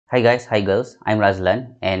Hi guys, hi girls, I'm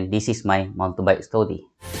Razlan and this is my mountain bike story.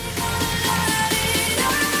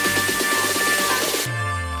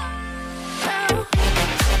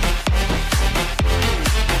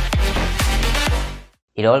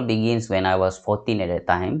 It all begins when I was 14 at that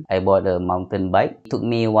time. I bought a mountain bike. It took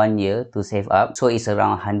me 1 year to save up, so it's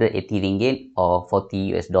around 180 ringgit or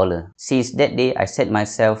 40 US dollar. Since that day, I set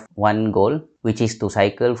myself one goal, which is to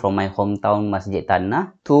cycle from my hometown Masjid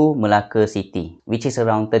Tanah to Melaka city, which is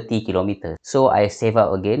around 30 kilometers. So I save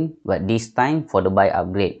up again, but this time for the bike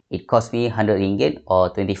upgrade. It cost me 100 ringgit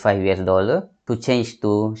or 25 US dollar to change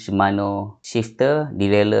to Shimano shifter,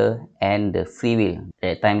 derailleur and the free wheel.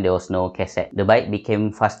 At that time there was no cassette. The bike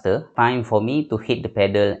became faster. Time for me to hit the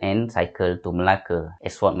pedal and cycle to Melaka,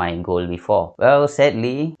 as what my goal before. Well,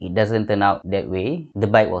 sadly, it doesn't turn out that way. The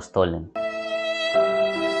bike was stolen.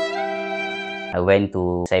 I went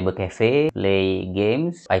to cyber cafe, play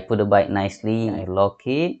games. I put the bike nicely, I lock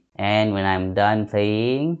it, and when I'm done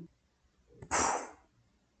playing,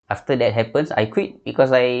 after that happens, I quit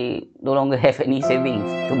because I no longer have any savings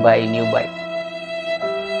to buy a new bike.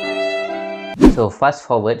 So fast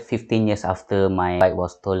forward 15 years after my bike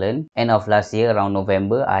was stolen. End of last year, around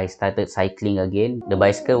November, I started cycling again. The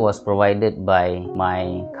bicycle was provided by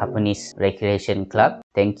my company's recreation club.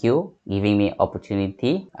 Thank you, giving me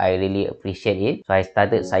opportunity. I really appreciate it. So I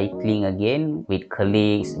started cycling again with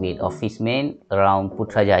colleagues, with office mates around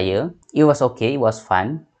Putrajaya. It was okay, it was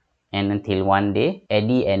fun. And until one day,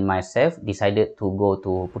 Eddie and myself decided to go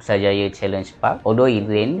to Putrajaya Challenge Park. Although it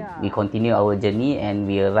rained, we continued our journey and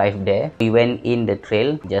we arrived there. We went in the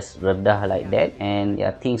trail, just redah like that, and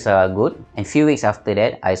yeah, things are good. And few weeks after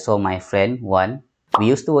that, I saw my friend Juan. We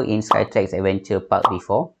used to work in Skytrax Adventure Park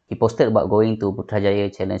before. He posted about going to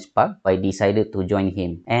Putrajaya Challenge Park, but I decided to join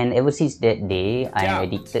him. And ever since that day, I'm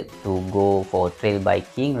addicted to go for trail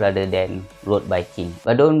biking rather than road biking.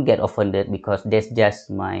 But don't get offended because that's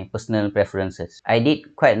just my personal preferences. I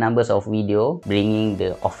did quite numbers of videos bringing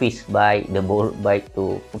the office bike, the borrowed bike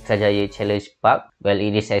to Putrajaya Challenge Park. Well,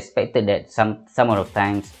 it is expected that some of the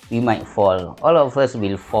times we might fall. All of us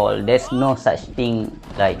will fall. There's no such thing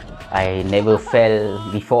like I never fell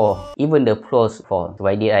before. Even the pros fall. So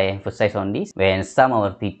why did I emphasize on this? When some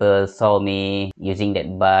of the people saw me using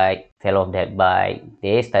that bike, fell off that bike,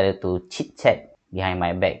 they started to chit chat behind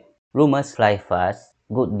my back. Rumors fly fast,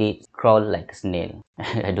 good deeds crawl like a snail.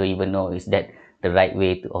 I don't even know is that the right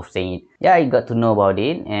way of saying it. Yeah, I got to know about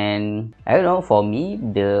it, and I don't know, for me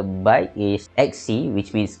the bike is XC,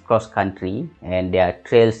 which means cross country, and there are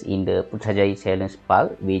trails in the Putrajaya Challenge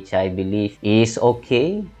Park, which I believe is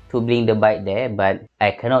okay to bring the bike there, but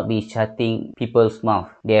I cannot be shutting people's mouth.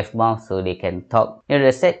 They have mouth so they can talk. You know,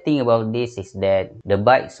 the sad thing about this is that the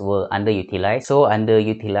bikes were underutilized. So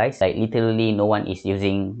underutilized, like literally no one is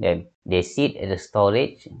using them. They sit at the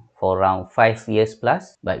storage for around 5 years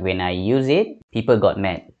plus, but when I use it, people got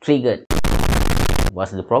mad, triggered.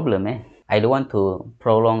 What's the problem, eh? I don't want to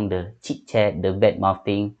prolong the chit chat, the bad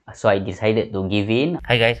mouthing, so I decided to give in.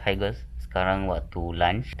 Hi guys, hi girls. Sekarang waktu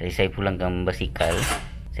lunch, tadi saya pulang dengan basikal.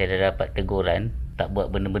 Saya dah dapat teguran tak buat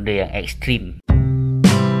benda-benda yang ekstrim.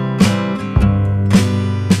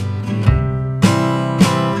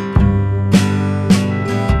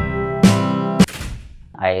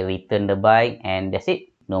 I returned the bike and that's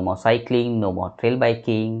it. No more cycling, no more trail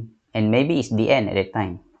biking, and maybe it's the end at that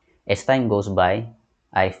time. As time goes by,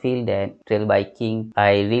 I feel that trail biking,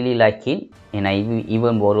 I really like it, and I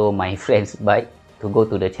even borrow my friend's bike to go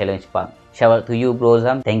to the challenge park. Shout out to you, bro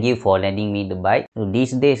Zam. Thank you for lending me the bike. So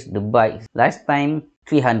these days, the bike, last time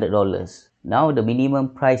 $300. Now the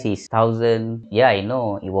minimum price is 1,000. Yeah, I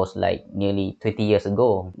know it was like nearly 20 years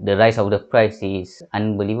ago. The rise of the price is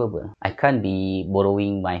unbelievable. I can't be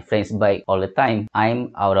borrowing my friend's bike all the time.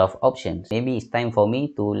 I'm out of options. Maybe it's time for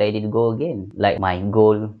me to let it go again. Like my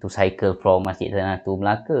goal to cycle from Masjid Tanah to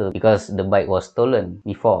Melaka because the bike was stolen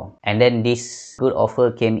before. And then this good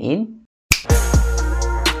offer came in.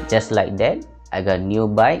 Just like that, I got a new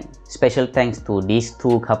bike. Special thanks to these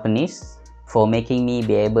two companies for making me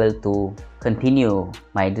be able to continue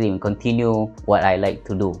my dream, continue what I like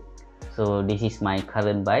to do. So this is my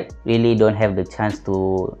current bike. Really don't have the chance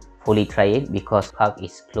to fully try it because park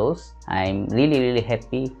is closed. I'm really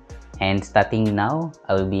happy, and starting now,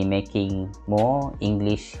 I will be making more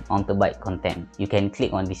English mountain bike content. You can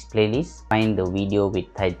click on this playlist, find the video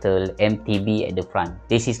with title MTB at the front.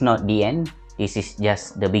 This is not the end. This is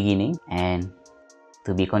just the beginning and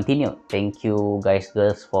to be continued. Thank you guys,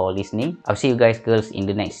 girls, for listening. I'll see you guys, girls, in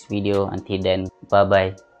the next video. Until then, bye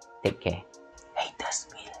bye, take care.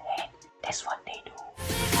 Haters will hate, that's what